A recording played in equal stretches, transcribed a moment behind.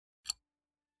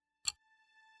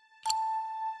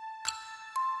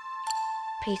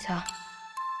Peter,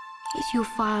 it's your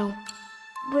file.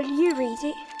 Will you read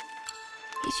it?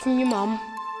 It's from your mum.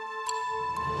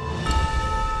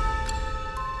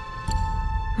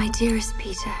 My dearest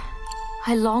Peter,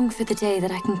 I long for the day that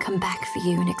I can come back for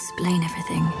you and explain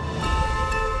everything.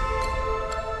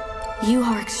 You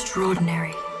are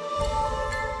extraordinary.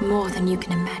 More than you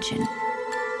can imagine.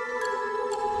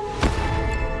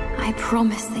 I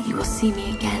promise that you will see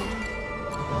me again.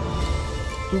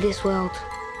 In this world,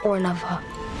 or another.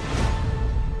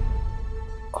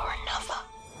 Or another.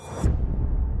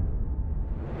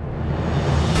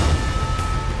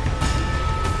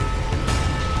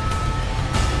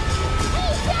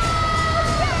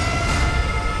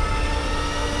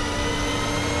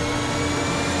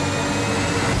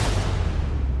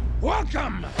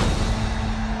 Welcome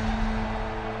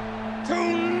to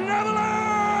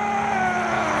Neverland!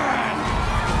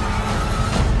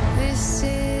 This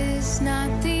is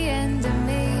not the end of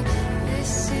me.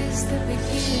 This is the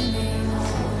beginning.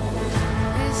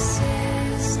 This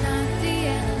is not the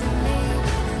end of me.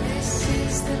 This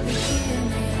is the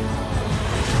beginning.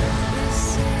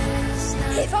 This is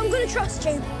not. If I'm gonna trust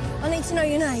you, I need to know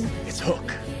your name. It's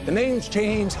Hook. The name's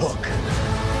changed, Hook.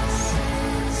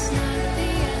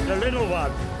 The little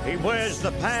one, he wears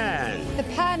the pan. The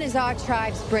Pan is our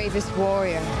tribe's bravest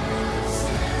warrior.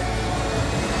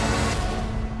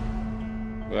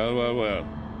 Well, well, well.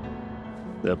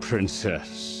 The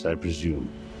princess, I presume.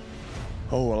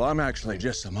 Oh, well, I'm actually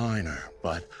just a minor,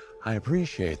 but I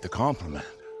appreciate the compliment.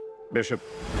 Bishop.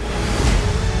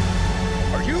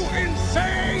 Are you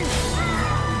insane?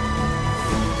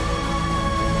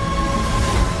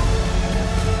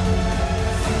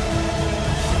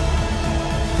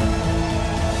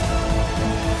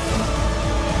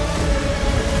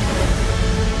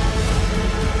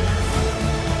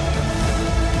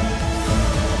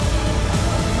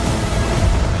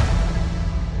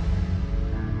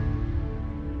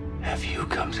 Have you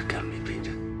come to get me,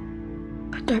 Peter?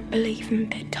 I don't believe in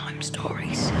bedtime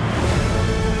stories.